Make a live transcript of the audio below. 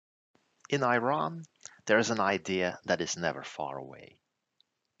In Iran, there is an idea that is never far away,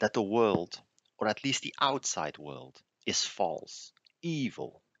 that the world, or at least the outside world, is false,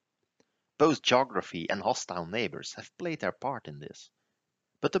 evil. Both geography and hostile neighbors have played their part in this.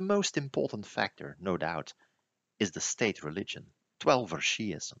 But the most important factor, no doubt, is the state religion, Twelver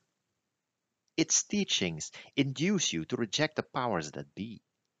Shi'ism. Its teachings induce you to reject the powers that be.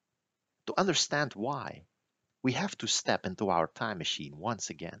 To understand why, we have to step into our time machine once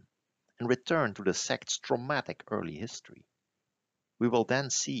again and return to the sect's traumatic early history. We will then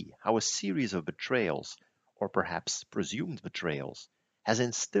see how a series of betrayals, or perhaps presumed betrayals, has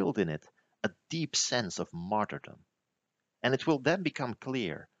instilled in it a deep sense of martyrdom. And it will then become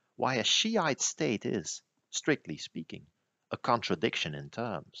clear why a Shiite state is, strictly speaking, a contradiction in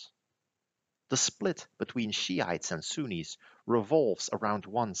terms. The split between Shiites and Sunnis revolves around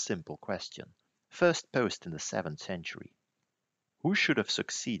one simple question, first posed in the 7th century. Who should have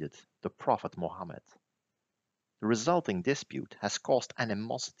succeeded the Prophet Muhammad? The resulting dispute has caused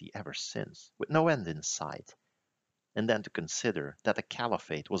animosity ever since, with no end in sight. And then to consider that the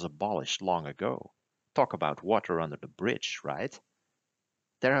caliphate was abolished long ago. Talk about water under the bridge, right?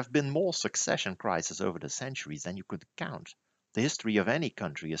 There have been more succession crises over the centuries than you could count. The history of any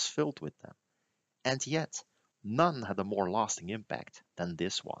country is filled with them. And yet, none had a more lasting impact than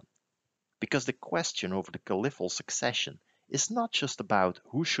this one. Because the question over the caliphal succession is not just about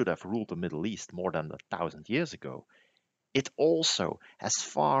who should have ruled the Middle East more than 1,000 years ago. It also has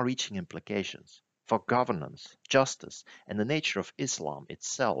far-reaching implications for governance, justice, and the nature of Islam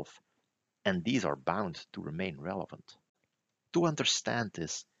itself, and these are bound to remain relevant. To understand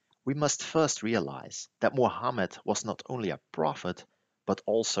this, we must first realize that Muhammad was not only a prophet, but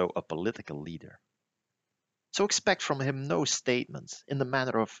also a political leader. So expect from him no statements in the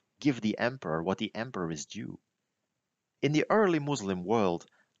manner of give the emperor what the emperor is due. In the early Muslim world,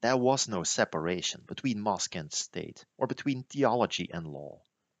 there was no separation between mosque and state, or between theology and law.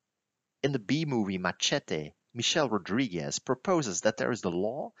 In the B-movie Machete, Michelle Rodriguez proposes that there is the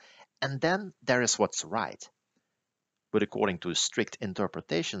law, and then there is what's right. But according to strict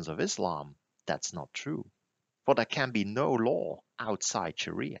interpretations of Islam, that's not true, for there can be no law outside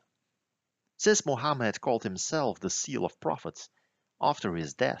Sharia. Since Muhammad called himself the seal of prophets, after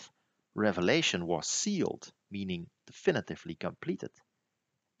his death, revelation was sealed, meaning definitively completed.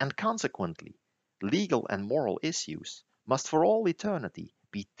 And consequently, legal and moral issues must for all eternity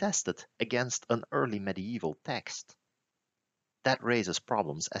be tested against an early medieval text. That raises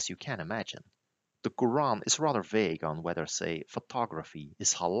problems, as you can imagine. The Quran is rather vague on whether, say, photography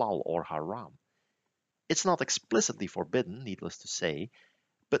is halal or haram. It's not explicitly forbidden, needless to say,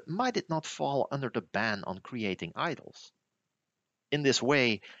 but might it not fall under the ban on creating idols? In this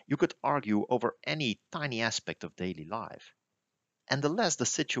way, you could argue over any tiny aspect of daily life. And the less the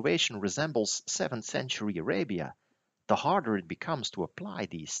situation resembles 7th century Arabia, the harder it becomes to apply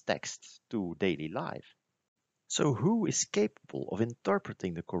these texts to daily life. So who is capable of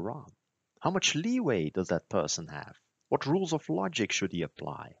interpreting the Quran? How much leeway does that person have? What rules of logic should he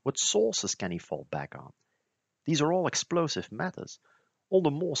apply? What sources can he fall back on? These are all explosive matters, all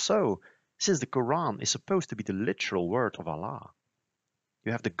the more so since the Quran is supposed to be the literal word of Allah.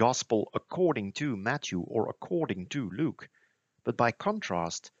 You have the Gospel according to Matthew or according to Luke, but by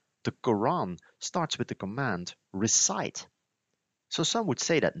contrast, the Quran starts with the command, recite. So some would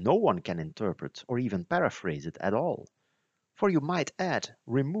say that no one can interpret or even paraphrase it at all. For you might add,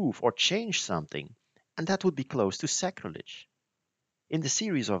 remove, or change something, and that would be close to sacrilege. In the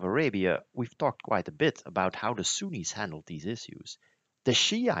series of Arabia, we've talked quite a bit about how the Sunnis handled these issues. The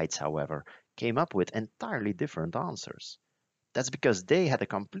Shiites, however, came up with entirely different answers. That's because they had a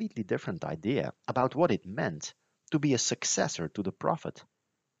completely different idea about what it meant to be a successor to the Prophet.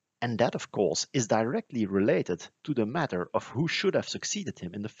 And that, of course, is directly related to the matter of who should have succeeded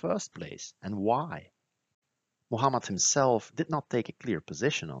him in the first place and why. Muhammad himself did not take a clear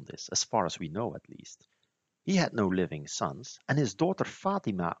position on this, as far as we know at least. He had no living sons, and his daughter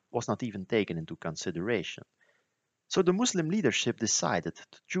Fatima was not even taken into consideration. So the Muslim leadership decided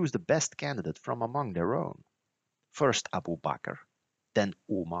to choose the best candidate from among their own. First Abu Bakr, then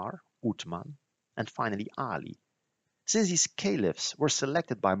Umar, Uthman, and finally Ali. Since these caliphs were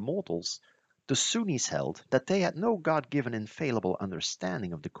selected by mortals, the Sunnis held that they had no God-given infallible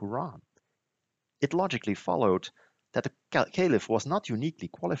understanding of the Quran. It logically followed that the caliph was not uniquely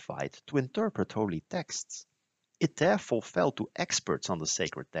qualified to interpret holy texts. It therefore fell to experts on the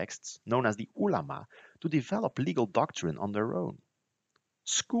sacred texts, known as the ulama, to develop legal doctrine on their own.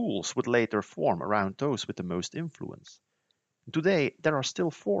 Schools would later form around those with the most influence. Today, there are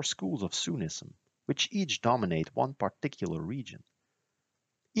still 4 schools of Sunnism, which each dominate one particular region.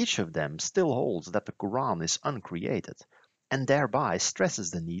 Each of them still holds that the Quran is uncreated, and thereby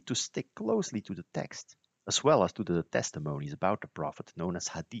stresses the need to stick closely to the text, as well as to the testimonies about the Prophet known as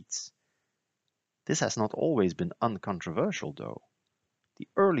hadiths. This has not always been uncontroversial, though. The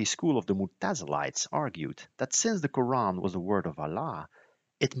early school of the Mu'tazilites argued that since the Quran was the word of Allah,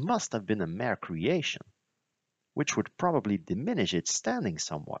 it must have been a mere creation, which would probably diminish its standing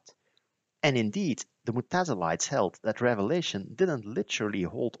somewhat. And indeed, the Mu'tazilites held that revelation didn't literally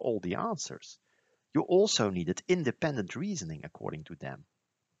hold all the answers. You also needed independent reasoning, according to them.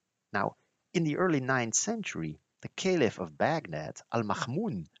 Now, in the early 9th century, the Caliph of Baghdad,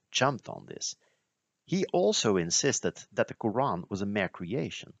 Al-Ma'mun, jumped on this. He also insisted that the Quran was a mere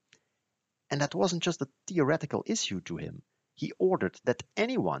creation. And that wasn't just a theoretical issue to him. He ordered that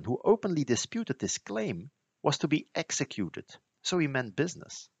anyone who openly disputed this claim was to be executed. So he meant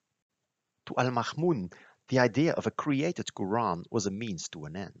business. To Al-Ma'mun, the idea of a created Quran was a means to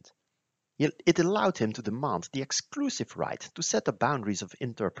an end. It allowed him to demand the exclusive right to set the boundaries of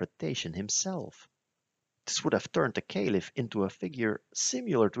interpretation himself. This would have turned the Caliph into a figure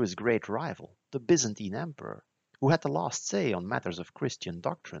similar to his great rival, the Byzantine Emperor, who had the last say on matters of Christian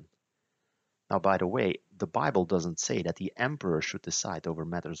doctrine. Now, by the way, the Bible doesn't say that the Emperor should decide over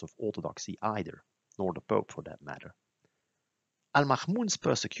matters of orthodoxy either, nor the Pope for that matter. Al-Ma'mun's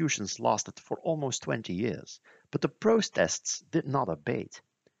persecutions lasted for almost 20 years, but the protests did not abate,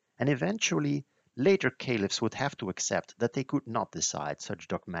 and eventually later caliphs would have to accept that they could not decide such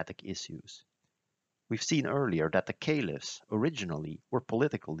dogmatic issues. We've seen earlier that the caliphs originally were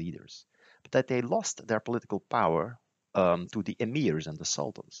political leaders, but that they lost their political power to the emirs and the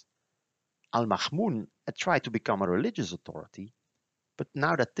sultans. Al-Ma'mun had tried to become a religious authority, but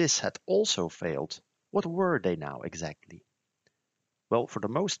now that this had also failed, what were they now exactly? Well, for the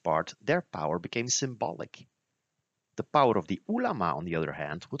most part, their power became symbolic. The power of the ulama, on the other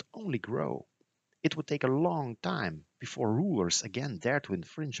hand, would only grow. It would take a long time before rulers again dared to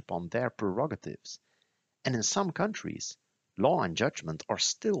infringe upon their prerogatives. And in some countries, law and judgment are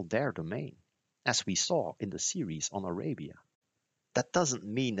still their domain, as we saw in the series on Arabia. That doesn't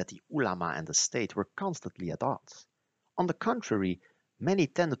mean that the ulama and the state were constantly at odds. On the contrary, many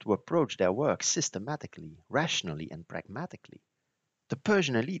tended to approach their work systematically, rationally, and pragmatically. The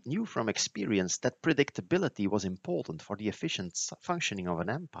Persian elite knew from experience that predictability was important for the efficient functioning of an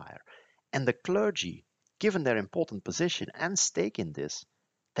empire, and the clergy, given their important position and stake in this,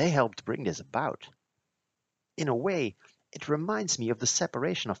 they helped bring this about. In a way, it reminds me of the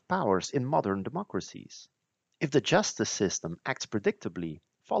separation of powers in modern democracies. If the justice system acts predictably,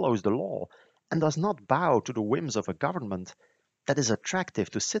 follows the law, and does not bow to the whims of a government, that is attractive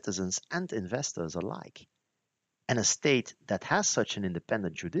to citizens and investors alike. And a state that has such an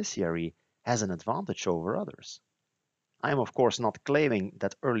independent judiciary has an advantage over others. I am of course not claiming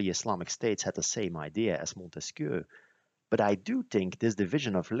that early Islamic states had the same idea as Montesquieu, but I do think this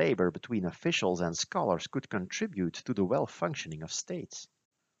division of labor between officials and scholars could contribute to the well-functioning of states.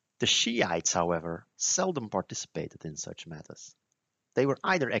 The Shiites, however, seldom participated in such matters. They were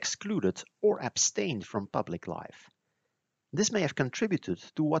either excluded or abstained from public life. This may have contributed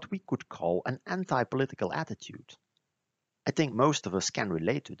to what we could call an anti-political attitude. I think most of us can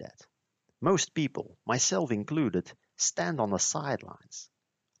relate to that. Most people, myself included, stand on the sidelines.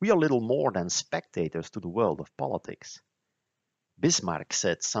 We are little more than spectators to the world of politics. Bismarck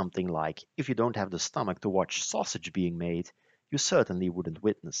said something like, if you don't have the stomach to watch sausage being made, you certainly wouldn't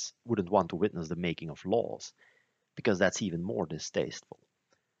want to witness the making of laws, because that's even more distasteful.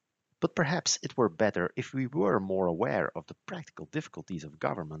 But perhaps it were better if we were more aware of the practical difficulties of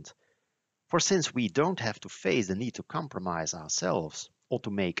government. For since we don't have to face the need to compromise ourselves or to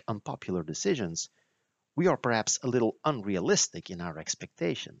make unpopular decisions, we are perhaps a little unrealistic in our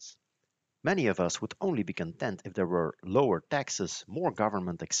expectations. Many of us would only be content if there were lower taxes, more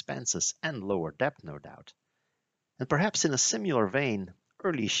government expenses, and lower debt, no doubt. And perhaps in a similar vein,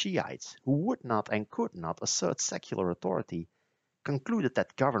 early Shiites, who would not and could not assert secular authority, concluded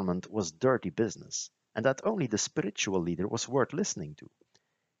that government was dirty business, and that only the spiritual leader was worth listening to.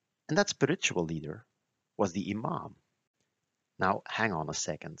 And that spiritual leader was the Imam. Now, hang on a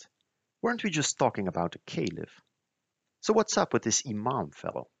second. Weren't we just talking about the Caliph? So what's up with this Imam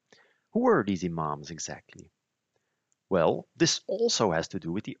fellow? Who were these Imams exactly? Well, this also has to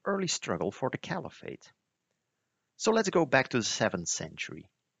do with the early struggle for the Caliphate. So let's go back to the 7th century.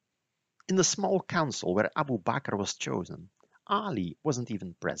 In the small council where Abu Bakr was chosen, Ali wasn't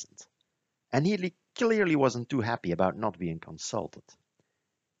even present, and he clearly wasn't too happy about not being consulted.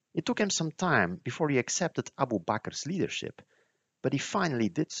 It took him some time before he accepted Abu Bakr's leadership, but he finally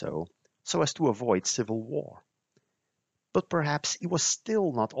did so as to avoid civil war. But perhaps he was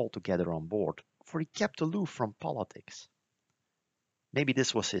still not altogether on board, for he kept aloof from politics. Maybe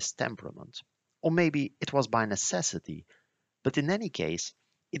this was his temperament, or maybe it was by necessity, but in any case,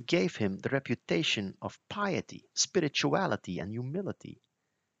 it gave him the reputation of piety, spirituality, and humility.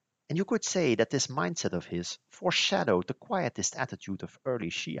 And you could say that this mindset of his foreshadowed the quietist attitude of early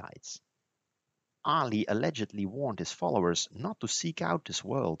Shiites. Ali allegedly warned his followers not to seek out this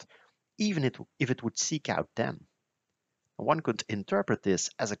world, even if it would seek out them. One could interpret this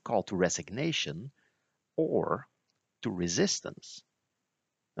as a call to resignation or to resistance.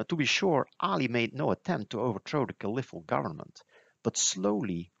 Now, to be sure, Ali made no attempt to overthrow the caliphal government, but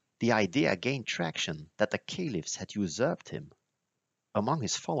slowly the idea gained traction that the caliphs had usurped him, among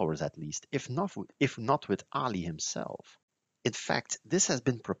his followers at least, if not with Ali himself. In fact, this has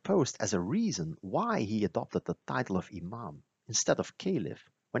been proposed as a reason why he adopted the title of Imam instead of Caliph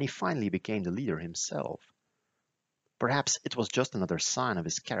when he finally became the leader himself. Perhaps it was just another sign of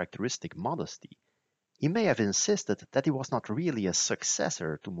his characteristic modesty. He may have insisted that he was not really a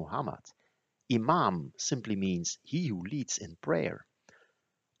successor to Muhammad. Imam simply means he who leads in prayer.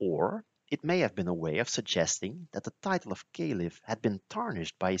 Or it may have been a way of suggesting that the title of Caliph had been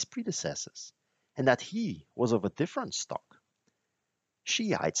tarnished by his predecessors, and that he was of a different stock.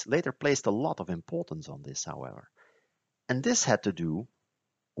 Shiites later placed a lot of importance on this, however, and this had to do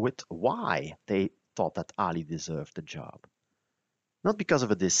with why they thought that Ali deserved the job. Not because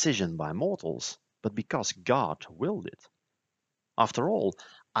of a decision by mortals, but because God willed it. After all,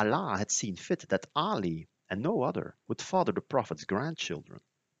 Allah had seen fit that Ali and no other would father the Prophet's grandchildren.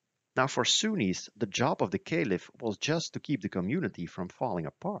 Now for Sunnis, the job of the Caliph was just to keep the community from falling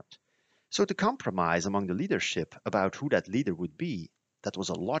apart. So to compromise among the leadership about who that leader would be, that was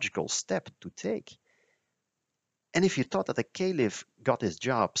a logical step to take. And if you thought that the Caliph got his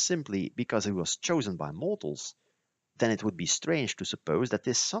job simply because he was chosen by mortals, then it would be strange to suppose that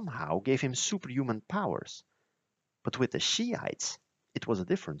this somehow gave him superhuman powers. But with the Shiites, it was a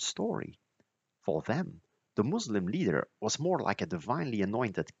different story. For them, the Muslim leader was more like a divinely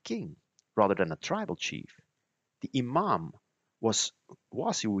anointed king rather than a tribal chief. The Imam was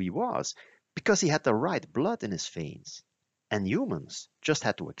who he was because he had the right blood in his veins, and humans just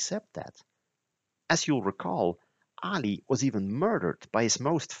had to accept that. As you'll recall, Ali was even murdered by his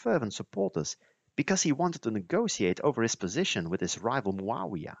most fervent supporters because he wanted to negotiate over his position with his rival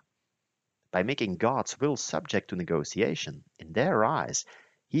Muawiyah. By making God's will subject to negotiation, in their eyes,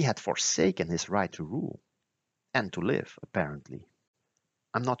 he had forsaken his right to rule and to live, apparently.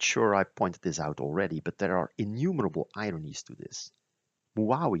 I'm not sure I pointed this out already, but there are innumerable ironies to this.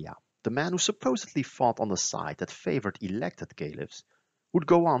 Muawiyah, the man who supposedly fought on the side that favored elected caliphs, would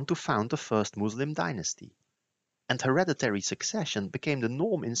go on to found the first Muslim dynasty, and hereditary succession became the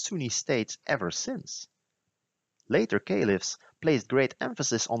norm in Sunni states ever since. Later caliphs placed great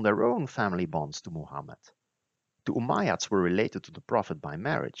emphasis on their own family bonds to Muhammad. The Umayyads were related to the Prophet by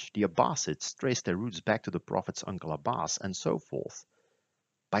marriage, the Abbasids traced their roots back to the Prophet's uncle Abbas, and so forth.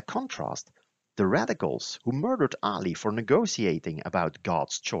 By contrast, the radicals who murdered Ali for negotiating about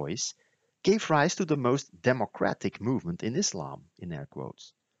God's choice gave rise to the most democratic movement in Islam, in air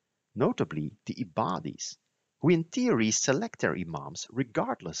quotes, notably the Ibadis, who in theory select their imams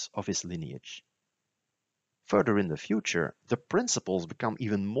regardless of his lineage. Further in the future, the principles become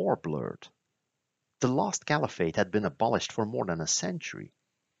even more blurred. The last caliphate had been abolished for more than a century.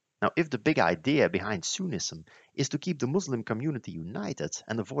 Now, if the big idea behind Sunnism is to keep the Muslim community united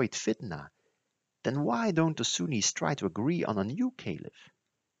and avoid fitna, then why don't the Sunnis try to agree on a new caliph?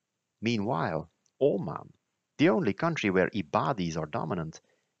 Meanwhile, Oman, the only country where Ibadis are dominant,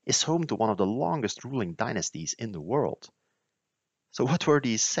 is home to one of the longest ruling dynasties in the world. So what were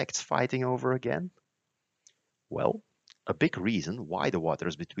these sects fighting over again? Well, a big reason why the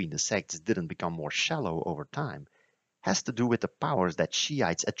waters between the sects didn't become more shallow over time has to do with the powers that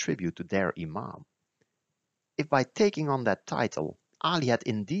Shiites attribute to their imam. If by taking on that title, Ali had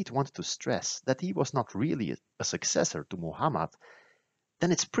indeed wanted to stress that he was not really a successor to Muhammad,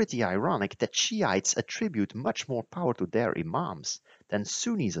 then it's pretty ironic that Shiites attribute much more power to their imams than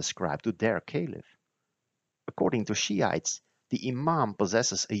Sunnis ascribe to their caliph. According to Shiites, the imam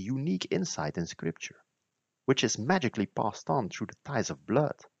possesses a unique insight in scripture, which is magically passed on through the ties of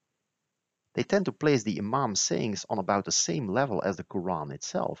blood. They tend to place the imam's sayings on about the same level as the Quran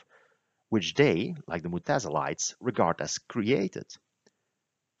itself, which they, like the Mutazilites, regard as created.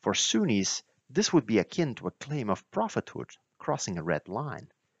 For Sunnis, this would be akin to a claim of prophethood crossing a red line.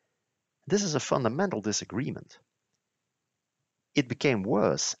 This is a fundamental disagreement. It became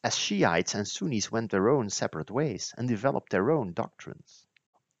worse as Shiites and Sunnis went their own separate ways and developed their own doctrines.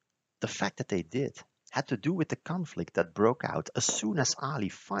 The fact that they did had to do with the conflict that broke out as soon as Ali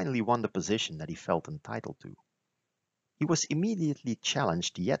finally won the position that he felt entitled to. He was immediately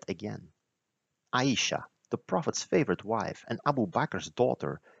challenged yet again. Aisha, the Prophet's favorite wife and Abu Bakr's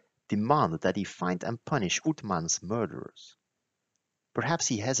daughter, demanded that he find and punish Uthman's murderers. Perhaps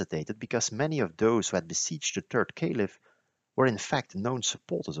he hesitated because many of those who had besieged the third caliph were in fact known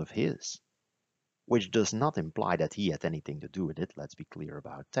supporters of his, which does not imply that he had anything to do with it, let's be clear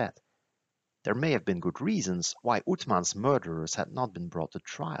about that. There may have been good reasons why Uthman's murderers had not been brought to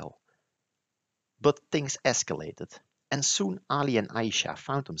trial. But things escalated, and soon Ali and Aisha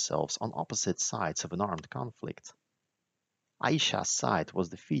found themselves on opposite sides of an armed conflict. Aisha's side was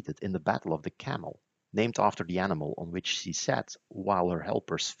defeated in the Battle of the Camel, named after the animal on which she sat while her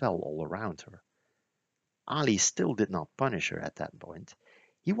helpers fell all around her. Ali still did not punish her at that point.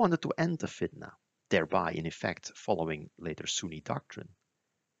 He wanted to end the fitna, thereby in effect following later Sunni doctrine.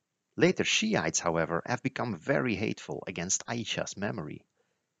 Later Shiites, however, have become very hateful against Aisha's memory.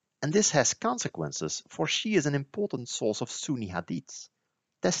 And this has consequences, for she is an important source of Sunni hadiths,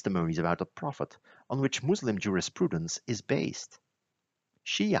 testimonies about the Prophet, on which Muslim jurisprudence is based.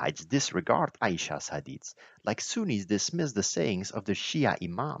 Shiites disregard Aisha's hadiths, like Sunnis dismiss the sayings of the Shia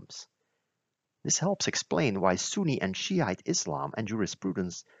Imams. This helps explain why Sunni and Shiite Islam and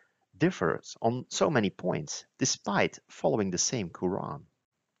jurisprudence differs on so many points, despite following the same Quran.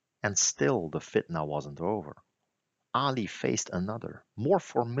 And still the fitna wasn't over. Ali faced another, more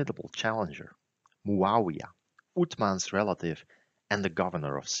formidable challenger, Muawiyah, Uthman's relative and the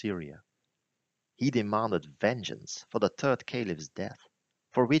governor of Syria. He demanded vengeance for the third caliph's death,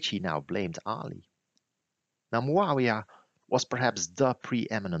 for which he now blamed Ali. Now Muawiyah was perhaps the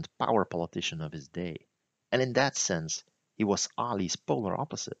preeminent power politician of his day, and in that sense he was Ali's polar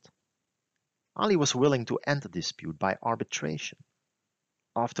opposite. Ali was willing to end the dispute by arbitration,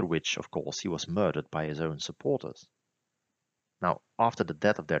 after which, of course, he was murdered by his own supporters. Now, after the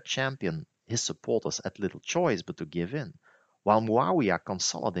death of their champion, his supporters had little choice but to give in, while Muawiyah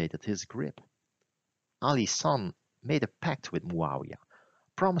consolidated his grip. Ali's son made a pact with Muawiyah,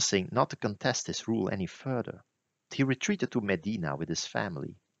 promising not to contest his rule any further. He retreated to Medina with his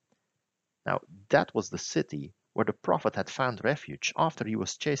family. Now, that was the city where the Prophet had found refuge after he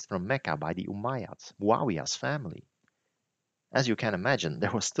was chased from Mecca by the Umayyads, Muawiyah's family. As you can imagine,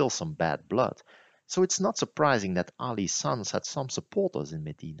 there was still some bad blood, so it's not surprising that Ali's sons had some supporters in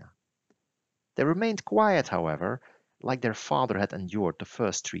Medina. They remained quiet, however, like their father had endured the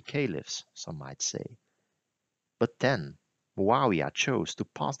first three caliphs, some might say. But then Muawiyah chose to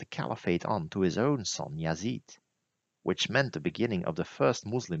pass the caliphate on to his own son Yazid, which meant the beginning of the first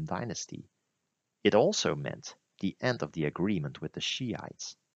Muslim dynasty. It also meant the end of the agreement with the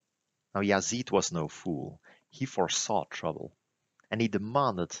Shiites. Now Yazid was no fool. He foresaw trouble, and he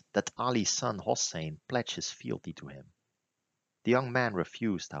demanded that Ali's son Hossein pledge his fealty to him. The young man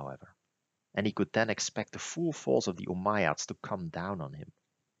refused, however, and he could then expect the full force of the Umayyads to come down on him.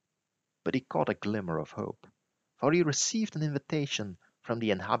 But he caught a glimmer of hope, for he received an invitation from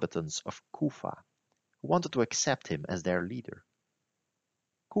the inhabitants of Kufa, who wanted to accept him as their leader.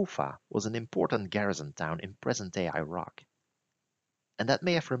 Kufa was an important garrison town in present-day Iraq, and that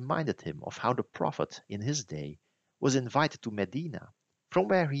may have reminded him of how the Prophet, in his day, was invited to Medina, from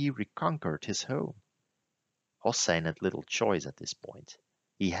where he reconquered his home. Hossein had little choice at this point.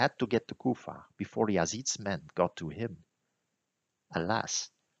 He had to get to Kufa before Yazid's men got to him. Alas,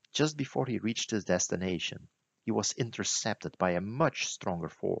 just before he reached his destination, he was intercepted by a much stronger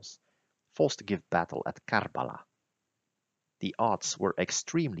force, forced to give battle at Karbala. The odds were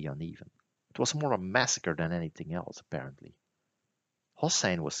extremely uneven. It was more a massacre than anything else, apparently.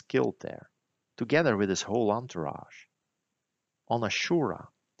 Hossein was killed there, together with his whole entourage. On Ashura,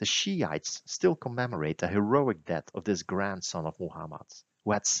 the Shiites still commemorate the heroic death of this grandson of Muhammad,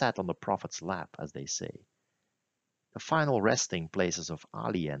 who had sat on the Prophet's lap, as they say. The final resting places of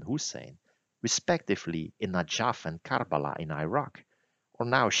Ali and Hussein, respectively in Najaf and Karbala in Iraq, are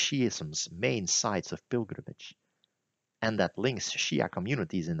now Shiism's main sites of pilgrimage, and that links Shia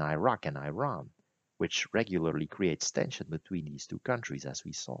communities in Iraq and Iran, which regularly creates tension between these two countries, as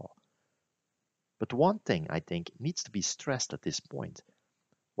we saw. But one thing, I think, needs to be stressed at this point.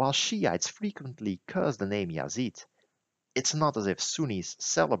 While Shiites frequently curse the name Yazid, it's not as if Sunnis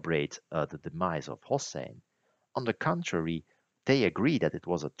celebrate the demise of Hossein. On the contrary, they agree that it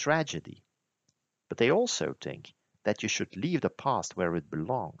was a tragedy. But they also think that you should leave the past where it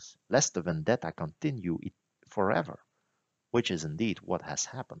belongs, lest the vendetta continue forever, which is indeed what has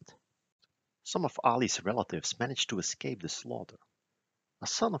happened. Some of Ali's relatives managed to escape the slaughter. A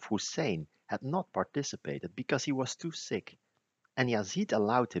son of Hussein had not participated because he was too sick, and Yazid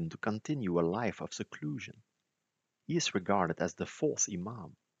allowed him to continue a life of seclusion. He is regarded as the fourth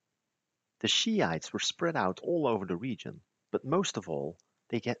Imam. The Shiites were spread out all over the region, but most of all,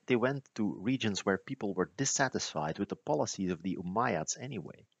 they went to regions where people were dissatisfied with the policies of the Umayyads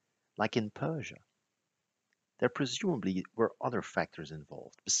anyway, like in Persia. There presumably were other factors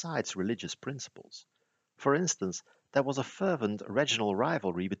involved, besides religious principles. For instance, there was a fervent regional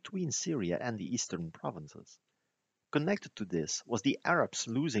rivalry between Syria and the eastern provinces. Connected to this was the Arabs'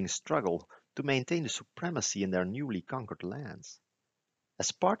 losing struggle to maintain the supremacy in their newly conquered lands.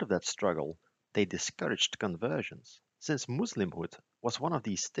 As part of that struggle, they discouraged conversions, since Muslimhood was one of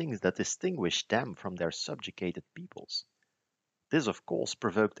these things that distinguished them from their subjugated peoples. This, of course,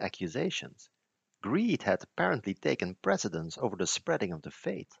 provoked accusations. Greed had apparently taken precedence over the spreading of the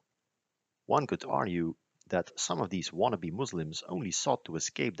faith. One could argue that some of these wannabe Muslims only sought to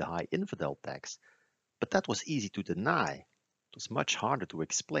escape the high infidel tax, but that was easy to deny. It was much harder to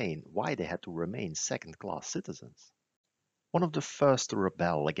explain why they had to remain second-class citizens. One of the first to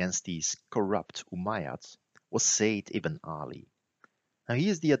rebel against these corrupt Umayyads was Zayd ibn Ali. Now he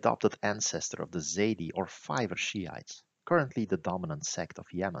is the adopted ancestor of the Zaydi or Fiver Shiites, currently the dominant sect of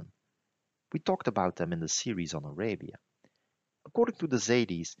Yemen. We talked about them in the series on Arabia. According to the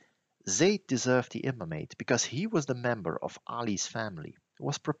Zaydis, Zayd deserved the imamate because he was the member of Ali's family who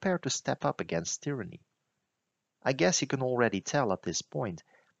was prepared to step up against tyranny. I guess you can already tell at this point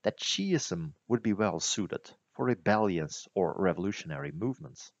that Shiism would be well suited for rebellious or revolutionary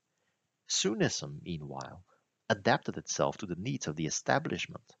movements. Sunnism, meanwhile, adapted itself to the needs of the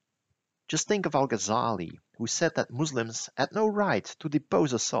establishment. Just think of Al-Ghazali, who said that Muslims had no right to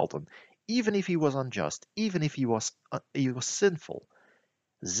depose a sultan, even if he was unjust, even if he was sinful.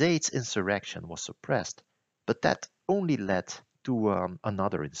 Zayd's insurrection was suppressed, but that only led to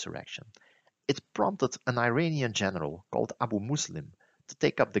another insurrection. It prompted an Iranian general called Abu Muslim to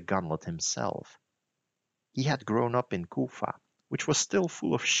take up the gauntlet himself. He had grown up in Kufa, which was still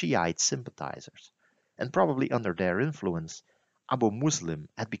full of Shiite sympathizers, and probably under their influence, Abu Muslim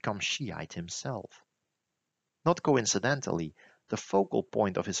had become Shiite himself. Not coincidentally, the focal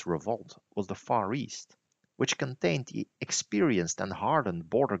point of his revolt was the Far East, which contained the experienced and hardened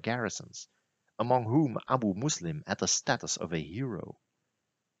border garrisons, among whom Abu Muslim had the status of a hero.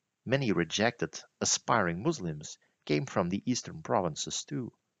 Many rejected, aspiring Muslims came from the eastern provinces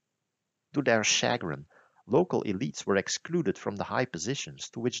too. To their chagrin, local elites were excluded from the high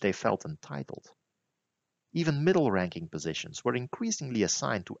positions to which they felt entitled. Even middle-ranking positions were increasingly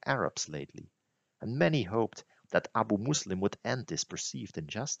assigned to Arabs lately, and many hoped that Abu Muslim would end this perceived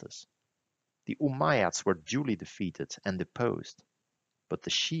injustice. The Umayyads were duly defeated and deposed, but the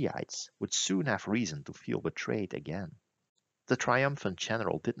Shiites would soon have reason to feel betrayed again. The triumphant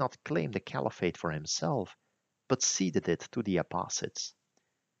general did not claim the caliphate for himself, but ceded it to the Abbasids.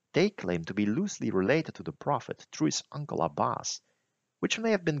 They claimed to be loosely related to the Prophet through his uncle Abbas, which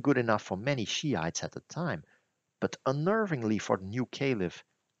may have been good enough for many Shiites at the time, but unnervingly for the new caliph,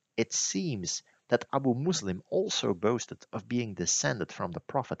 it seems that Abu Muslim also boasted of being descended from the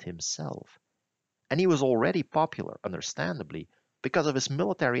Prophet himself. And he was already popular, understandably, because of his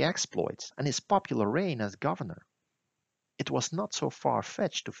military exploits and his popular reign as governor. It was not so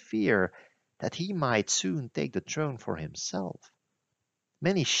far-fetched to fear that he might soon take the throne for himself.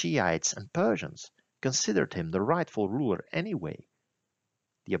 Many Shiites and Persians considered him the rightful ruler anyway.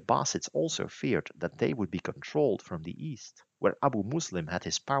 The Abbasids also feared that they would be controlled from the east, where Abu Muslim had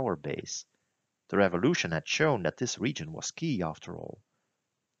his power base. The revolution had shown that this region was key after all.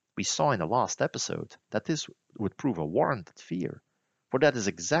 We saw in the last episode that this would prove a warranted fear, for that is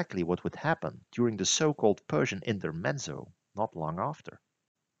exactly what would happen during the so-called Persian intermezzo not long after.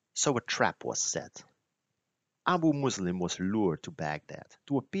 So a trap was set. Abu Muslim was lured to Baghdad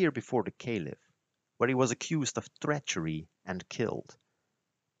to appear before the caliph, where he was accused of treachery and killed.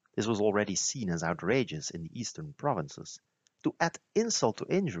 This was already seen as outrageous in the eastern provinces. To add insult to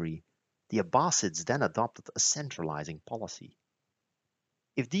injury, the Abbasids then adopted a centralizing policy.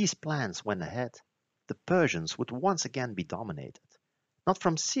 If these plans went ahead, the Persians would once again be dominated, not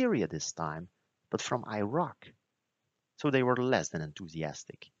from Syria this time, but from Iraq. So they were less than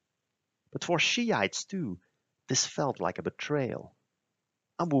enthusiastic. But for Shiites too, this felt like a betrayal.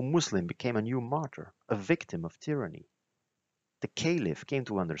 Abu Muslim became a new martyr, a victim of tyranny. The caliph came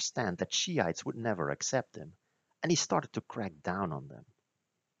to understand that Shiites would never accept him, and he started to crack down on them.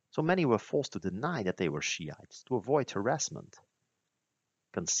 So many were forced to deny that they were Shiites to avoid harassment.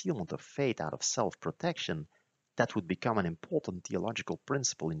 Concealment of faith out of self-protection, that would become an important theological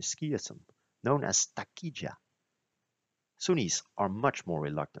principle in Shiism, known as taqiyya. Sunnis are much more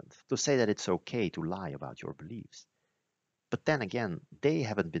reluctant to say that it's okay to lie about your beliefs. But then again, they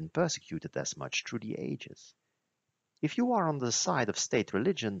haven't been persecuted as much through the ages. If you are on the side of state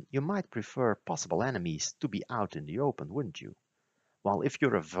religion, you might prefer possible enemies to be out in the open, wouldn't you? While if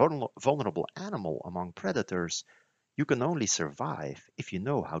you're a vulnerable animal among predators, you can only survive if you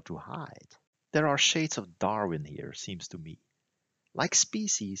know how to hide. There are shades of Darwin here, seems to me. Like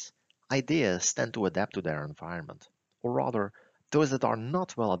species, ideas tend to adapt to their environment, or rather, those that are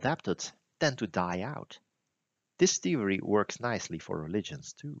not well adapted tend to die out. This theory works nicely for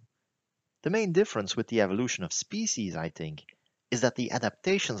religions too. The main difference with the evolution of species, I think, is that the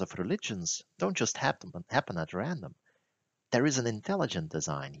adaptations of religions don't just happen at random. There is an intelligent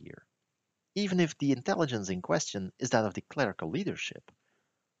design here, even if the intelligence in question is that of the clerical leadership.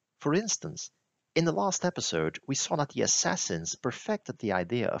 For instance, in the last episode, we saw that the assassins perfected the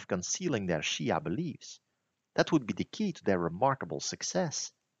idea of concealing their Shia beliefs. That would be the key to their remarkable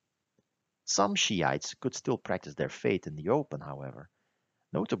success. Some Shiites could still practice their faith in the open, however,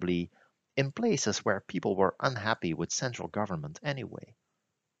 notably in places where people were unhappy with central government anyway.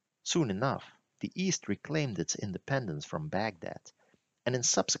 Soon enough, the East reclaimed its independence from Baghdad, and in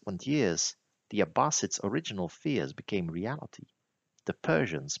subsequent years, the Abbasids' original fears became reality. The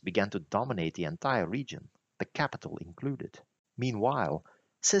Persians began to dominate the entire region, the capital included. Meanwhile,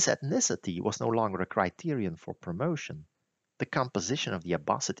 since ethnicity was no longer a criterion for promotion, the composition of the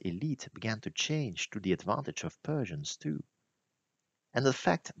Abbasid elite began to change to the advantage of Persians too. And the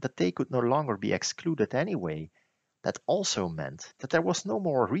fact that they could no longer be excluded anyway, that also meant that there was no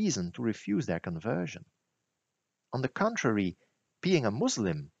more reason to refuse their conversion. On the contrary, being a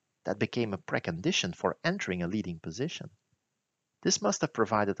Muslim, that became a precondition for entering a leading position. This must have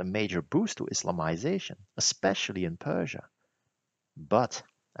provided a major boost to Islamization, especially in Persia. But,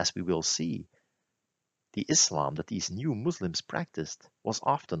 as we will see, the Islam that these new Muslims practiced was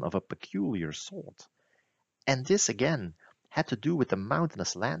often of a peculiar sort, and this again had to do with the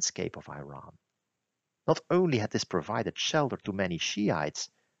mountainous landscape of Iran. Not only had this provided shelter to many Shiites,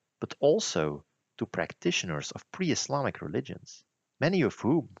 but also to practitioners of pre-Islamic religions, many of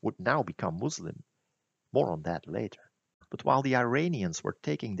whom would now become Muslim. More on that later. But while the Iranians were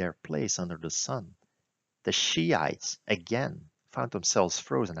taking their place under the sun, the Shiites again found themselves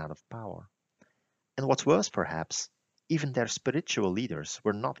frozen out of power. And what's worse perhaps, even their spiritual leaders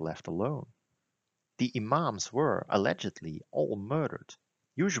were not left alone. The imams were, allegedly, all murdered,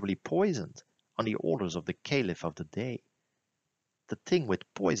 usually poisoned, on the orders of the caliph of the day. The thing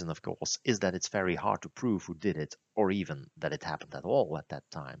with poison, of course, is that it's very hard to prove who did it, or even that it happened at all at that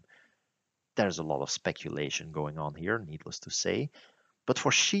time. There's a lot of speculation going on here, needless to say, but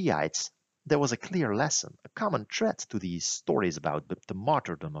for Shiites, there was a clear lesson, a common thread to these stories about the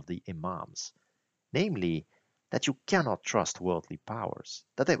martyrdom of the imams, namely, that you cannot trust worldly powers,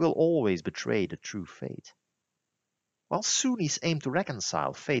 that they will always betray the true faith. While Sunnis aimed to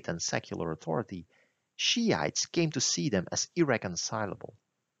reconcile faith and secular authority, Shiites came to see them as irreconcilable.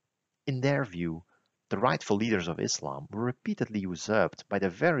 In their view, the rightful leaders of Islam were repeatedly usurped by the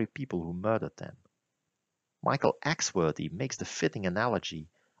very people who murdered them. Michael Axworthy makes the fitting analogy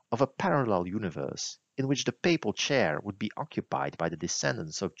of a parallel universe in which the papal chair would be occupied by the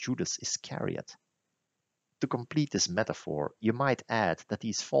descendants of Judas Iscariot. To complete this metaphor, you might add that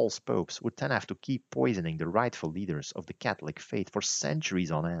these false popes would then have to keep poisoning the rightful leaders of the Catholic faith for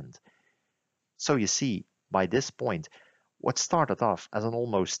centuries on end. So you see, by this point, what started off as an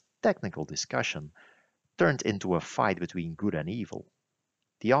almost technical discussion turned into a fight between good and evil.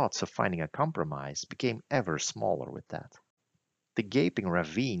 The odds of finding a compromise became ever smaller with that. The gaping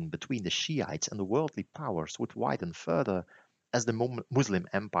ravine between the Shiites and the worldly powers would widen further as the Muslim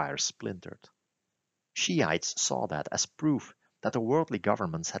empire splintered. Shiites saw that as proof that the worldly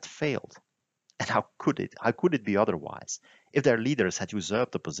governments had failed. And how could it be otherwise, if their leaders had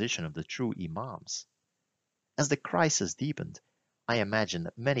usurped the position of the true imams? As the crisis deepened, I imagine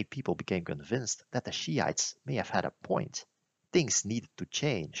that many people became convinced that the Shiites may have had a point. Things needed to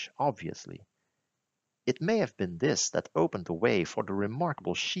change, obviously. It may have been this that opened the way for the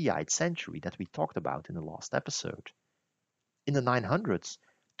remarkable Shiite century that we talked about in the last episode. In the 900s,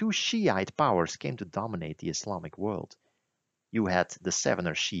 two Shiite powers came to dominate the Islamic world. You had the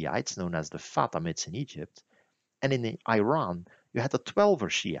Sevener Shiites, known as the Fatimids in Egypt, and in Iran, you had the Twelver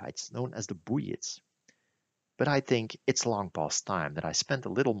Shiites, known as the Buyids. But I think it's long past time that I spent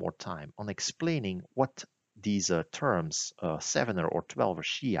a little more time on explaining what these terms, Sevener or Twelver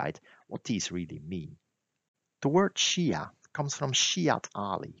Shiite, what these really mean. The word Shia comes from Shiat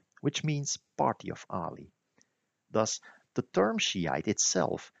Ali, which means party of Ali. Thus, the term Shiite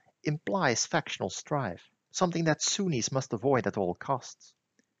itself implies factional strife, something that Sunnis must avoid at all costs.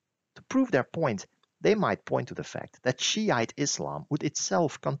 To prove their point, they might point to the fact that Shiite Islam would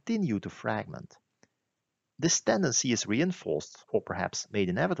itself continue to fragment. This tendency is reinforced, or perhaps made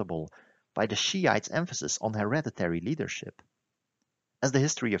inevitable, by the Shiites' emphasis on hereditary leadership. As the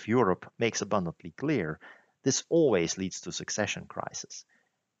history of Europe makes abundantly clear, this always leads to succession crisis.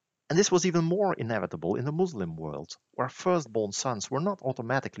 And this was even more inevitable in the Muslim world, where firstborn sons were not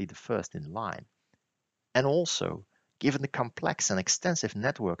automatically the first in line. And also, given the complex and extensive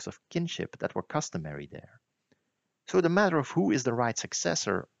networks of kinship that were customary there. So the matter of who is the right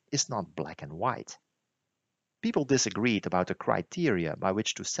successor is not black and white. People disagreed about the criteria by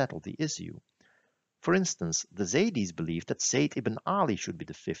which to settle the issue. For instance, the Zaydis believed that Zayd ibn Ali should be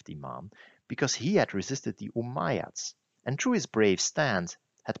the fifth Imam because he had resisted the Umayyads and through his brave stand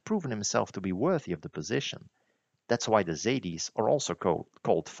had proven himself to be worthy of the position. That's why the Zaydis are also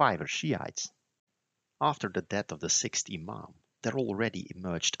called Fiver Shiites. After the death of the sixth Imam, there already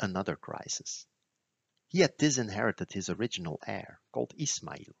emerged another crisis. He had disinherited his original heir, called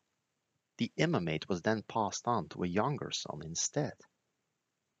Ismail. The imamate was then passed on to a younger son instead.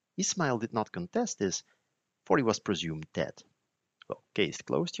 Ismail did not contest this, for he was presumed dead. Well, case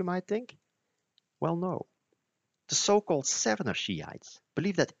closed, you might think? Well, no. The so-called Sevener Shiites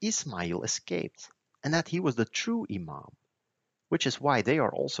believe that Ismail escaped and that he was the true Imam, which is why they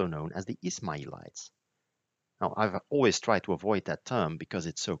are also known as the Ismailites. Now, I've always tried to avoid that term because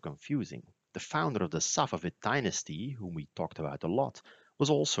it's so confusing. The founder of the Safavid dynasty, whom we talked about a lot, was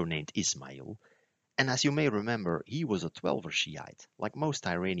also named Ismail, and as you may remember, he was a Twelver Shiite, like most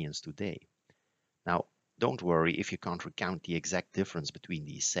Iranians today. Now, don't worry if you can't recount the exact difference between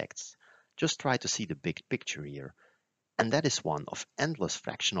these sects. Just try to see the big picture here, and that is one of endless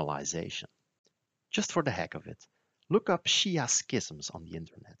fractionalization. Just for the heck of it, look up Shia schisms on the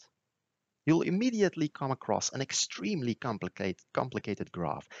internet. You'll immediately come across an extremely complicated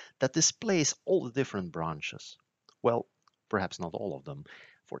graph that displays all the different branches. Well, perhaps not all of them,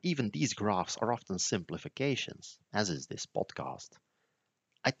 for even these graphs are often simplifications, as is this podcast.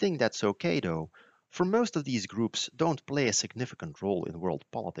 I think that's okay though, for most of these groups don't play a significant role in world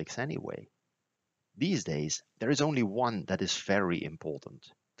politics anyway. These days, there is only one that is very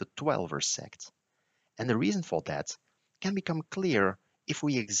important, the Twelver sect. And the reason for that can become clear if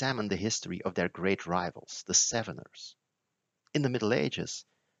we examine the history of their great rivals, the Seveners. In the Middle Ages,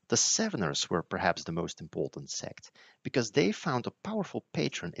 the Seveners were perhaps the most important sect because they found a powerful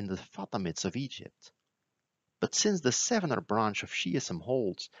patron in the Fatimids of Egypt. But since the Sevener branch of Shiism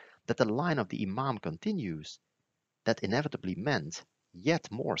holds that the line of the Imam continues, that inevitably meant yet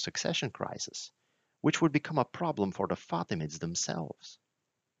more succession crisis, which would become a problem for the Fatimids themselves.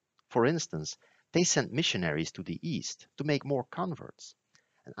 For instance, they sent missionaries to the east to make more converts,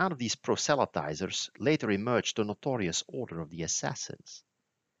 and out of these proselytizers later emerged the notorious Order of the Assassins.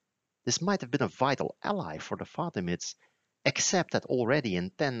 This might have been a vital ally for the Fatimids, except that already in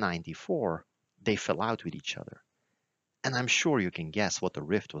 1094 they fell out with each other. And I'm sure you can guess what the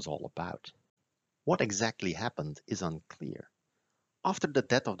rift was all about. What exactly happened is unclear. After the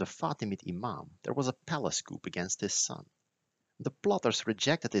death of the Fatimid Imam, there was a palace coup against his son. The plotters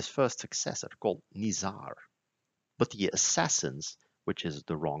rejected his first successor, called Nizar. But the assassins, which is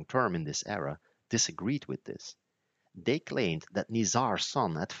the wrong term in this era, disagreed with this. They claimed that Nizar's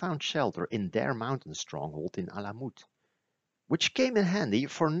son had found shelter in their mountain stronghold in Alamut, which came in handy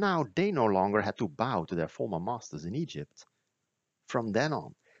for now they no longer had to bow to their former masters in Egypt. From then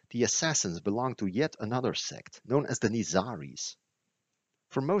on, the assassins belonged to yet another sect, known as the Nizaris.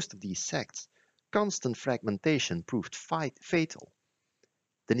 For most of these sects, constant fragmentation proved fatal.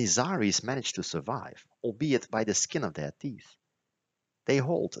 The Nizaris managed to survive, albeit by the skin of their teeth. They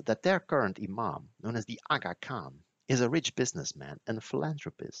hold that their current imam, known as the Aga Khan, is a rich businessman and a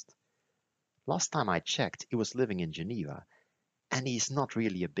philanthropist. Last time I checked, he was living in Geneva, and he's not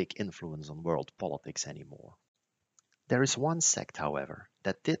really a big influence on world politics anymore. There is one sect, however,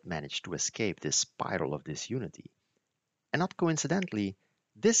 that did manage to escape this spiral of disunity. And not coincidentally,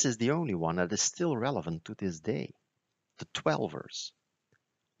 this is the only one that is still relevant to this day, the Twelvers.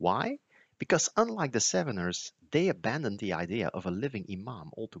 Why? Because unlike the Seveners, they abandoned the idea of a living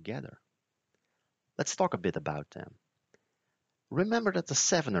imam altogether. Let's talk a bit about them. Remember that the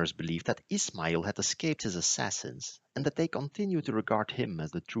Seveners believed that Ismail had escaped his assassins and that they continued to regard him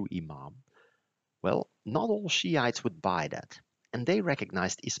as the true imam. Well, not all Shiites would buy that, and they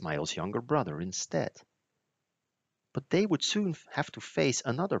recognized Ismail's younger brother instead. But they would soon have to face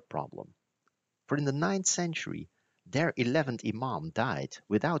another problem, for in the 9th century, their 11th Imam died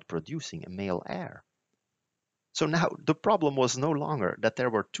without producing a male heir. So now the problem was no longer that there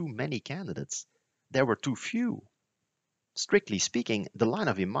were too many candidates, there were too few. Strictly speaking, the line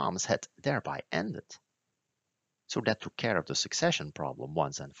of imams had thereby ended. So that took care of the succession problem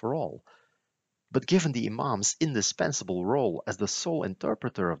once and for all. But given the imam's indispensable role as the sole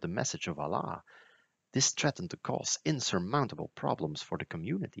interpreter of the message of Allah, this threatened to cause insurmountable problems for the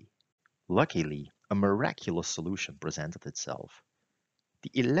community. Luckily, a miraculous solution presented itself. The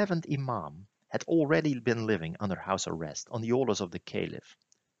 11th imam had already been living under house arrest on the orders of the caliph,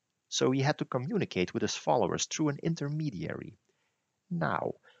 so he had to communicate with his followers through an intermediary.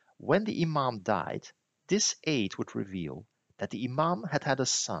 Now, when the imam died, this aid would reveal that the imam had had a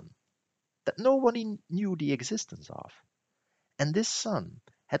son that nobody knew the existence of, and this son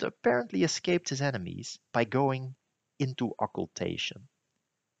had apparently escaped his enemies by going into occultation.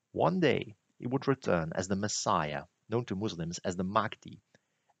 One day he would return as the Messiah, known to Muslims as the Mahdi,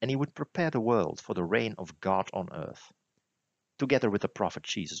 and he would prepare the world for the reign of God on earth, together with the Prophet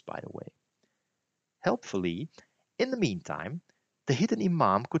Jesus, by the way. Helpfully, in the meantime, the hidden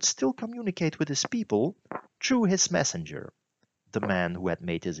Imam could still communicate with his people through his messenger, the man who had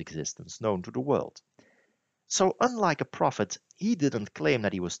made his existence known to the world. So unlike a prophet, he didn't claim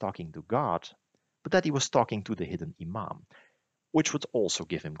that he was talking to God, but that he was talking to the hidden Imam, which would also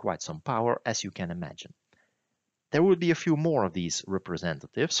give him quite some power, as you can imagine. There would be a few more of these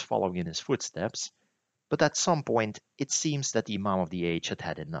representatives following in his footsteps, but at some point it seems that the Imam of the age had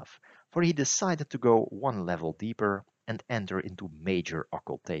had enough, for he decided to go one level deeper and enter into major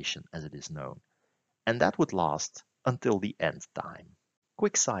occultation, as it is known, and that would last until the end time.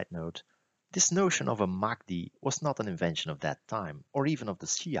 Quick side note, this notion of a Mahdi was not an invention of that time, or even of the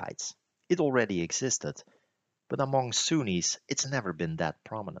Shiites. It already existed, but among Sunnis it's never been that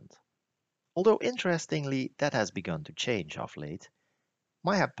prominent. Although interestingly, that has begun to change of late.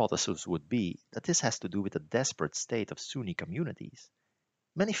 My hypothesis would be that this has to do with the desperate state of Sunni communities.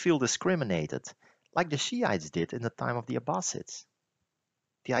 Many feel discriminated, like the Shiites did in the time of the Abbasids.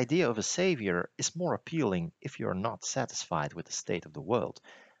 The idea of a savior is more appealing if you are not satisfied with the state of the world,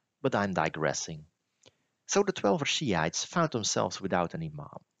 but I'm digressing. So the Twelver Shiites found themselves without an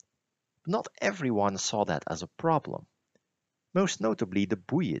imam. Not everyone saw that as a problem, most notably the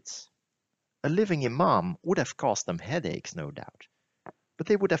Buyids. A living imam would have caused them headaches, no doubt, but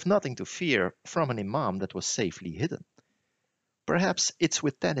they would have nothing to fear from an imam that was safely hidden. Perhaps it's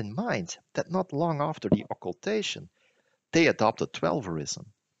with that in mind that not long after the occultation, they adopted Twelverism.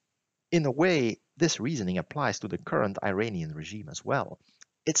 In a way, this reasoning applies to the current Iranian regime as well.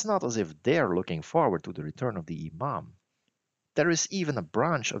 It's not as if they're looking forward to the return of the imam. There is even a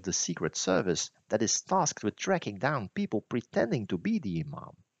branch of the Secret Service that is tasked with tracking down people pretending to be the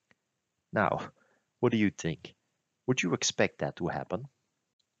imam. Now, what do you think? Would you expect that to happen?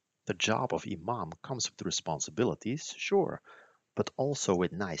 The job of imam comes with responsibilities, sure, but also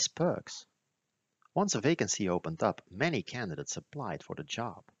with nice perks. Once a vacancy opened up, many candidates applied for the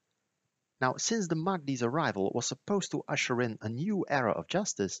job. Now, since the Mahdi's arrival was supposed to usher in a new era of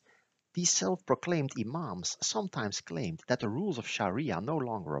justice, these self-proclaimed imams sometimes claimed that the rules of Sharia no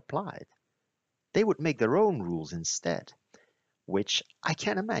longer applied. They would make their own rules instead, which I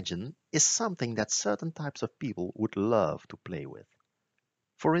can imagine is something that certain types of people would love to play with.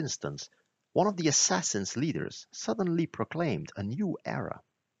 For instance, one of the assassin's leaders suddenly proclaimed a new era,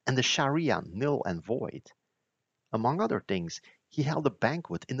 and the Sharia nil and void. Among other things, he held a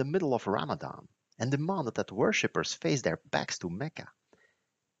banquet in the middle of Ramadan and demanded that worshippers face their backs to Mecca.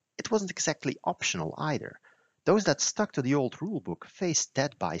 It wasn't exactly optional either. Those that stuck to the old rulebook faced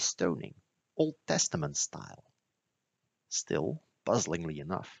death by stoning, Old Testament style. Still, puzzlingly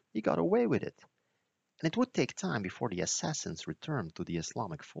enough, he got away with it, and it would take time before the assassins returned to the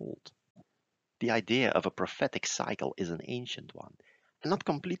Islamic fold. The idea of a prophetic cycle is an ancient one, and not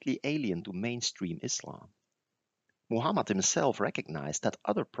completely alien to mainstream Islam. Muhammad himself recognized that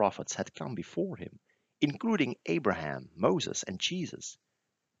other prophets had come before him, including Abraham, Moses, and Jesus.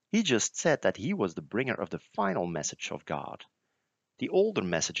 He just said that he was the bringer of the final message of God. The older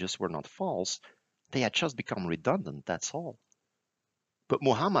messages were not false, they had just become redundant, that's all. But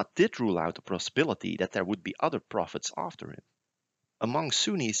Muhammad did rule out the possibility that there would be other prophets after him. Among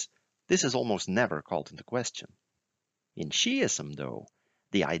Sunnis, this is almost never called into question. In Shiism, though,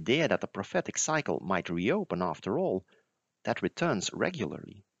 the idea that the prophetic cycle might reopen after all, that returns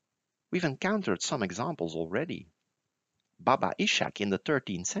regularly. We've encountered some examples already. Baba Ishaq in the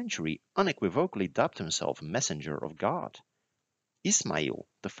 13th century unequivocally dubbed himself Messenger of God. Ismail,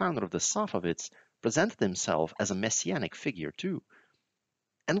 the founder of the Safavids, presented himself as a messianic figure too.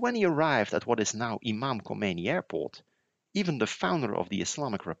 And when he arrived at what is now Imam Khomeini Airport, even the founder of the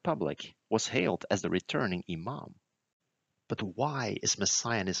Islamic Republic was hailed as the returning Imam. But why is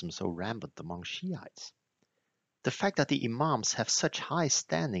messianism so rampant among Shiites? The fact that the Imams have such high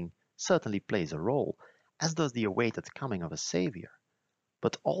standing certainly plays a role, as does the awaited coming of a savior,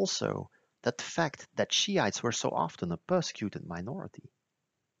 but also that the fact that Shiites were so often a persecuted minority.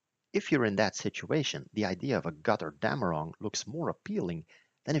 If you're in that situation, the idea of a gutter Damarong looks more appealing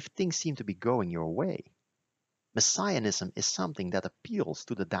than if things seem to be going your way. Messianism is something that appeals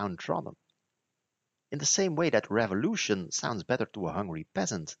to the downtrodden. In the same way that revolution sounds better to a hungry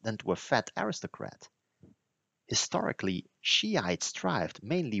peasant than to a fat aristocrat. Historically, Shiites thrived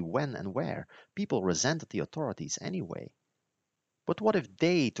mainly when and where people resented the authorities anyway. But what if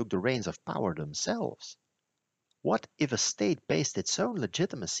they took the reins of power themselves? What if a state based its own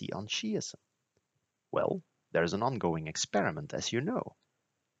legitimacy on Shiism? Well, there's an ongoing experiment, as you know,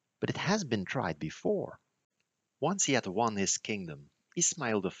 but it has been tried before. Once he had won his kingdom,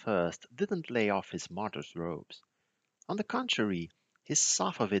 Ismail I didn't lay off his martyr's robes. On the contrary, his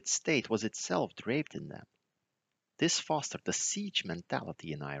Safavid state was itself draped in them. This fostered the siege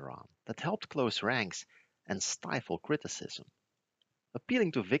mentality in Iran that helped close ranks and stifle criticism.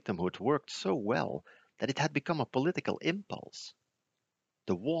 Appealing to victimhood worked so well that it had become a political impulse.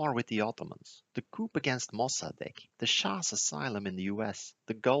 The war with the Ottomans, the coup against Mossadegh, the Shah's asylum in the US,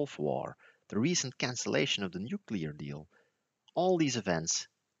 the Gulf War, the recent cancellation of the nuclear deal, all these events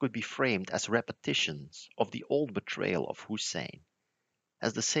could be framed as repetitions of the old betrayal of Hussein.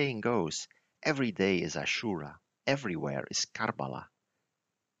 As the saying goes, every day is Ashura, everywhere is Karbala.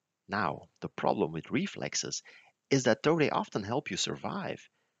 Now, the problem with reflexes is that though they often help you survive,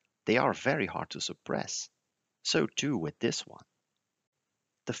 they are very hard to suppress. So too with this one.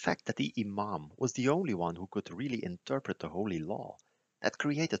 The fact that the Imam was the only one who could really interpret the holy law, that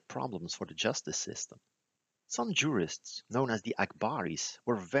created problems for the justice system. Some jurists, known as the Akbaris,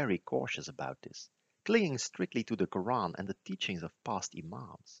 were very cautious about this, clinging strictly to the Quran and the teachings of past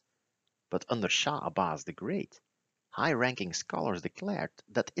Imams. But under Shah Abbas the Great, high-ranking scholars declared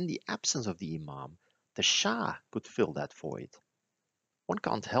that in the absence of the Imam, the Shah could fill that void. One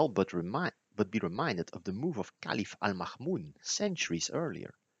can't help but be reminded of the move of Caliph al-Ma'mun centuries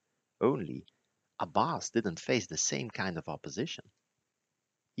earlier. Only, Abbas didn't face the same kind of opposition.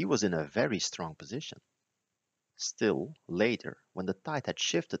 He was in a very strong position. Still, later, when the tide had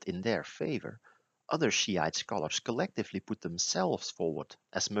shifted in their favor, other Shiite scholars collectively put themselves forward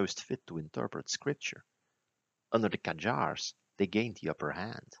as most fit to interpret scripture. Under the Qajars, they gained the upper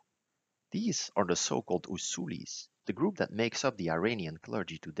hand. These are the so-called Usulis, the group that makes up the Iranian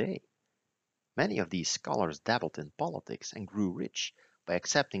clergy today. Many of these scholars dabbled in politics and grew rich by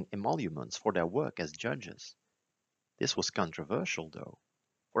accepting emoluments for their work as judges. This was controversial, though,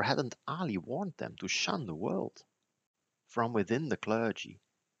 for hadn't Ali warned them to shun the world? From within the clergy,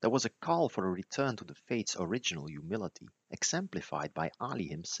 there was a call for a return to the faith's original humility, exemplified by Ali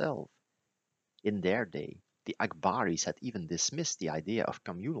himself. In their day, the Akbaris had even dismissed the idea of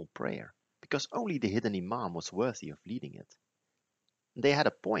communal prayer, because only the hidden Imam was worthy of leading it. They had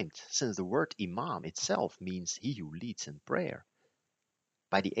a point, since the word Imam itself means he who leads in prayer.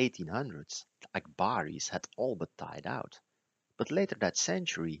 By the 1800s, the Akbaris had all but died out, but later that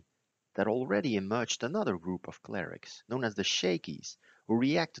century, there already emerged another group of clerics, known as the Sheikhis, who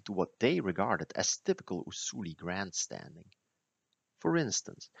reacted to what they regarded as typical Usuli grandstanding. For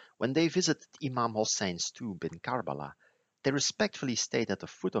instance, when they visited Imam Hossein's tomb in Karbala, they respectfully stayed at the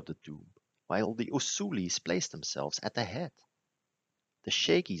foot of the tomb, while the Usulis placed themselves at the head. The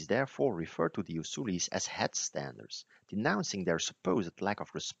Sheikhis therefore referred to the Usulis as headstanders, denouncing their supposed lack of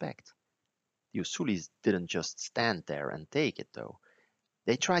respect. The Usulis didn't just stand there and take it, though.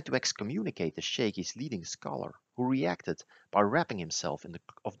 They tried to excommunicate the Sheikh's leading scholar, who reacted by wrapping himself in the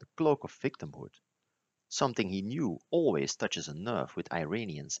cloak of victimhood, something he knew always touches a nerve with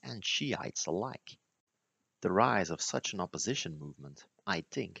Iranians and Shiites alike. The rise of such an opposition movement, I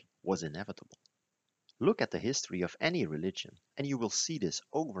think, was inevitable. Look at the history of any religion, and you will see this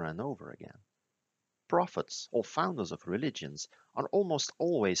over and over again. Prophets or founders of religions are almost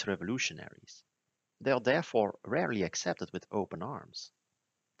always revolutionaries. They are therefore rarely accepted with open arms.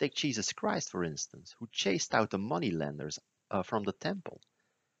 Take Jesus Christ, for instance, who chased out the moneylenders from the temple.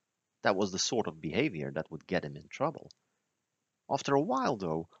 That was the sort of behavior that would get him in trouble. After a while,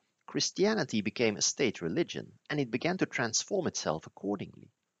 though, Christianity became a state religion, and it began to transform itself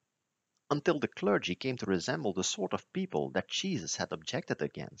accordingly, until the clergy came to resemble the sort of people that Jesus had objected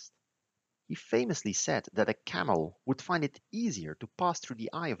against. He famously said that a camel would find it easier to pass through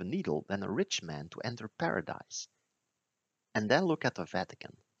the eye of a needle than a rich man to enter paradise. And then look at the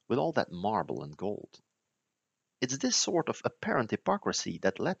Vatican, with all that marble and gold. It's this sort of apparent hypocrisy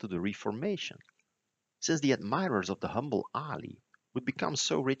that led to the Reformation. Since the admirers of the humble Ali would become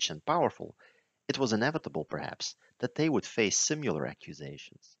so rich and powerful, It was inevitable, perhaps, that they would face similar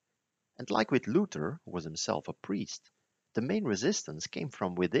accusations. And like with Luther, who was himself a priest, the main resistance came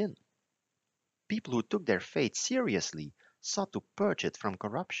from within. People who took their faith seriously sought to purge it from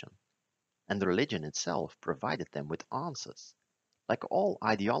corruption, and the religion itself provided them with answers. Like all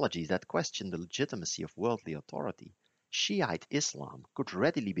ideologies that question the legitimacy of worldly authority, Shiite Islam could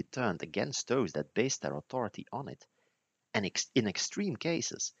readily be turned against those that based their authority on it, and in extreme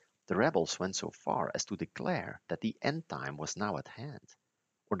cases, the rebels went so far as to declare that the end time was now at hand,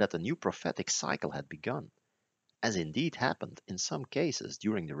 or that a new prophetic cycle had begun, as indeed happened in some cases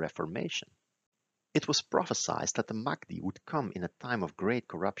during the Reformation. It was prophesied that the Mahdi would come in a time of great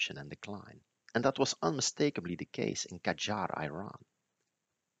corruption and decline, and that was unmistakably the case in Qajar, Iran.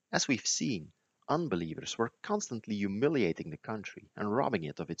 As we've seen, unbelievers were constantly humiliating the country and robbing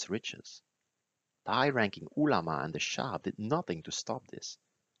it of its riches. The high-ranking ulama and the Shah did nothing to stop this.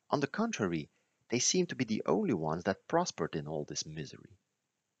 On the contrary, they seemed to be the only ones that prospered in all this misery.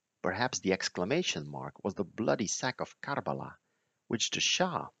 Perhaps the exclamation mark was the bloody sack of Karbala, which the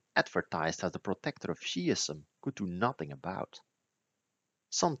Shah, advertised as the protector of Shiism, could do nothing about.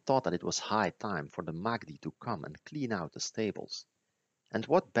 Some thought that it was high time for the Mahdi to come and clean out the stables. And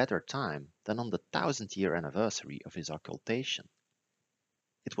what better time than on the 1000th-year anniversary of his occultation?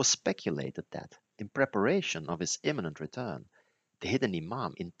 It was speculated that, in preparation of his imminent return, the hidden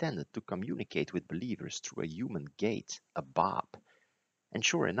Imam intended to communicate with believers through a human gate, a Bab, and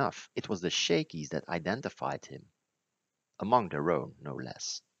sure enough, it was the Sheikhis that identified him, among their own, no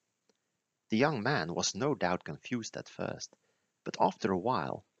less. The young man was no doubt confused at first, but after a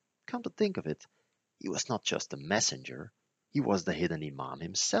while, come to think of it, he was not just a messenger, he was the hidden Imam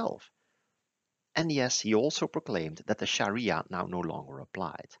himself. And yes, he also proclaimed that the Sharia now no longer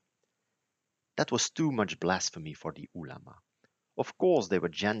applied. That was too much blasphemy for the ulama. Of course, they were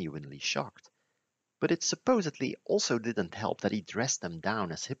genuinely shocked, but it supposedly also didn't help that he dressed them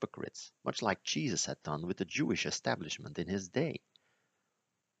down as hypocrites, much like Jesus had done with the Jewish establishment in his day.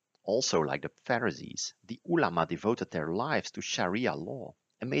 Also, like the Pharisees, the ulama devoted their lives to Sharia law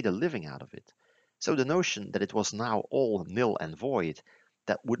and made a living out of it, so the notion that it was now all nil and void,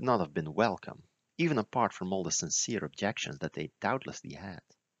 that would not have been welcome, even apart from all the sincere objections that they doubtlessly had.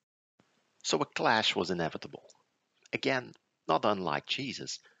 So a clash was inevitable. Again, not unlike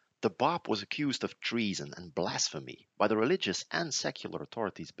Jesus, the Bab was accused of treason and blasphemy by the religious and secular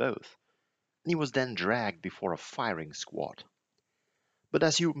authorities both, and he was then dragged before a firing squad. But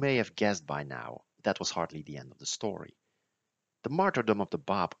as you may have guessed by now, that was hardly the end of the story. The martyrdom of the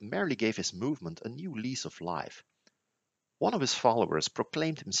Bab merely gave his movement a new lease of life. One of his followers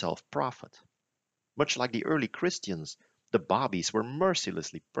proclaimed himself prophet. Much like the early Christians, the Babis were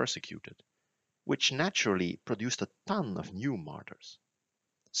mercilessly persecuted, which naturally produced a ton of new martyrs.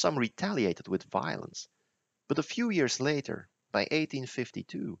 Some retaliated with violence, but a few years later, by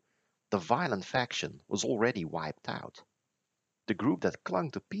 1852, the violent faction was already wiped out. The group that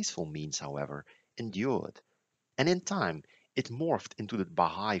clung to peaceful means, however, endured, and in time it morphed into the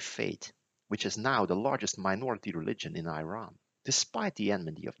Baha'i faith, which is now the largest minority religion in Iran, despite the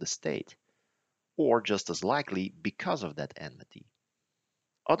enmity of the state, or just as likely because of that enmity.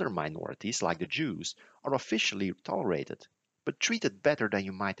 Other minorities, like the Jews, are officially tolerated, but treated better than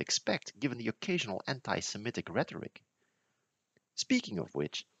you might expect given the occasional anti-Semitic rhetoric. Speaking of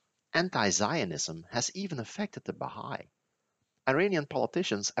which, anti-Zionism has even affected the Baha'i. Iranian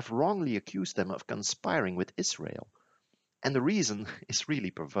politicians have wrongly accused them of conspiring with Israel, and the reason is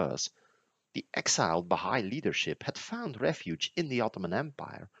really perverse. The exiled Baha'i leadership had found refuge in the Ottoman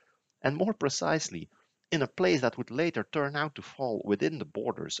Empire, and more precisely, in a place that would later turn out to fall within the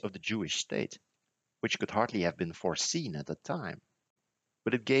borders of the Jewish state, which could hardly have been foreseen at the time.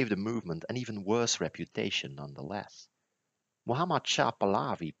 But it gave the movement an even worse reputation nonetheless. Muhammad Shah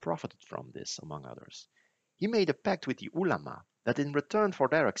Pahlavi profited from this, among others. He made a pact with the ulama that in return for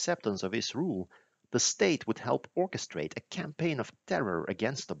their acceptance of his rule, the state would help orchestrate a campaign of terror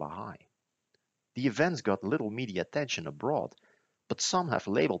against the Baha'i. The events got little media attention abroad, but some have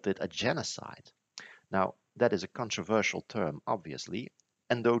labeled it a genocide. Now, that is a controversial term, obviously,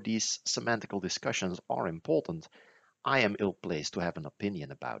 and though these semantical discussions are important, I am ill-placed to have an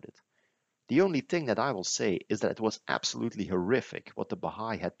opinion about it. The only thing that I will say is that it was absolutely horrific what the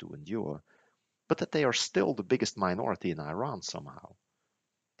Baha'i had to endure, but that they are still the biggest minority in Iran somehow.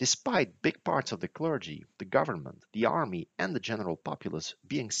 Despite big parts of the clergy, the government, the army, and the general populace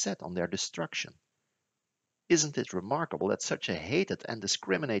being set on their destruction. Isn't it remarkable that such a hated and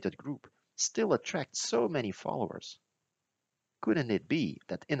discriminated group still attracts so many followers? Couldn't it be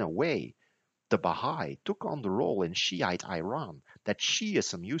that, in a way, The Baha'i took on the role in Shiite Iran that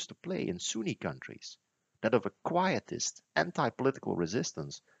Shiism used to play in Sunni countries, that of a quietist, anti-political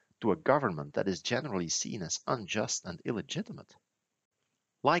resistance to a government that is generally seen as unjust and illegitimate.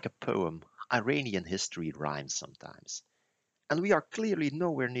 Like a poem, Iranian history rhymes sometimes, and we are clearly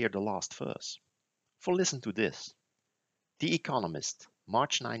nowhere near the last verse. For listen to this. The Economist,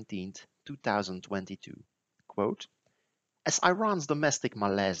 March 19th, 2022. Quote, as Iran's domestic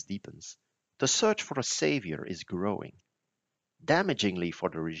malaise deepens, the search for a savior is growing. Damagingly for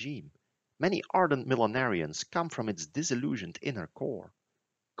the regime, many ardent millenarians come from its disillusioned inner core.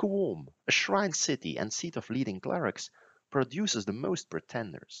 Qom, a shrine city and seat of leading clerics, produces the most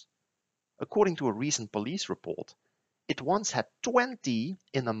pretenders. According to a recent police report, it once had 20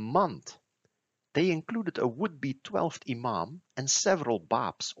 in a month. They included a would-be 12th imam and several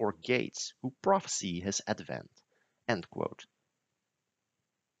babs or gates who prophesy his advent. End quote.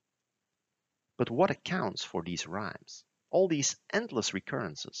 But what accounts for these rhymes? All these endless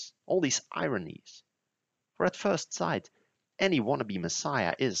recurrences, all these ironies? For at first sight, any wannabe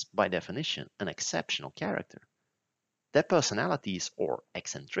messiah is, by definition, an exceptional character. Their personalities or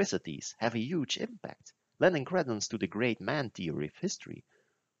eccentricities have a huge impact, lending credence to the great man theory of history.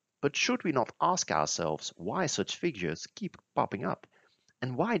 But should we not ask ourselves why such figures keep popping up,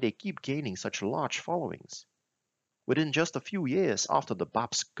 and why they keep gaining such large followings? Within just a few years after the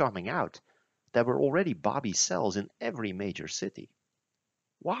Bab's coming out, there were already Babi cells in every major city.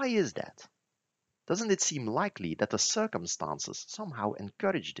 Why is that? Doesn't it seem likely that the circumstances somehow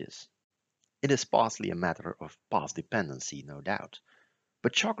encourage this? It is partly a matter of past dependency, no doubt,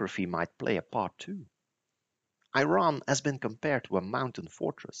 but geography might play a part too. Iran has been compared to a mountain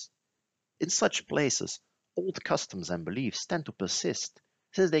fortress. In such places, old customs and beliefs tend to persist,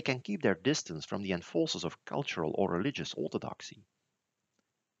 since they can keep their distance from the enforcers of cultural or religious orthodoxy.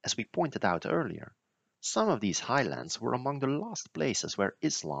 As we pointed out earlier, some of these highlands were among the last places where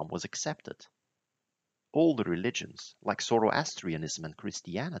Islam was accepted. Older religions, like Zoroastrianism and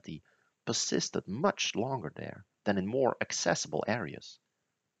Christianity, persisted much longer there than in more accessible areas.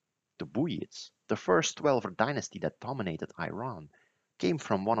 The Buyids, the first Twelver dynasty that dominated Iran, came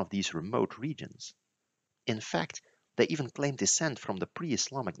from one of these remote regions. In fact, they even claimed descent from the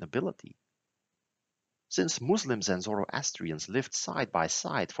pre-Islamic nobility. Since Muslims and Zoroastrians lived side by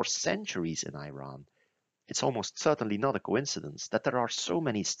side for centuries in Iran, it's almost certainly not a coincidence that there are so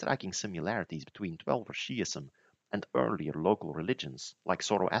many striking similarities between Twelver Shiism and earlier local religions like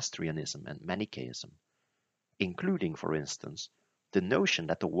Zoroastrianism and Manichaeism, including, for instance, the notion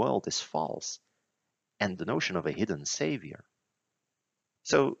that the world is false and the notion of a hidden savior.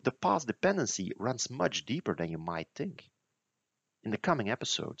 So the past dependency runs much deeper than you might think. In the coming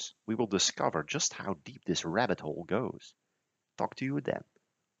episodes, we will discover just how deep this rabbit hole goes. Talk to you then.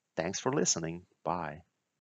 Thanks for listening. Bye.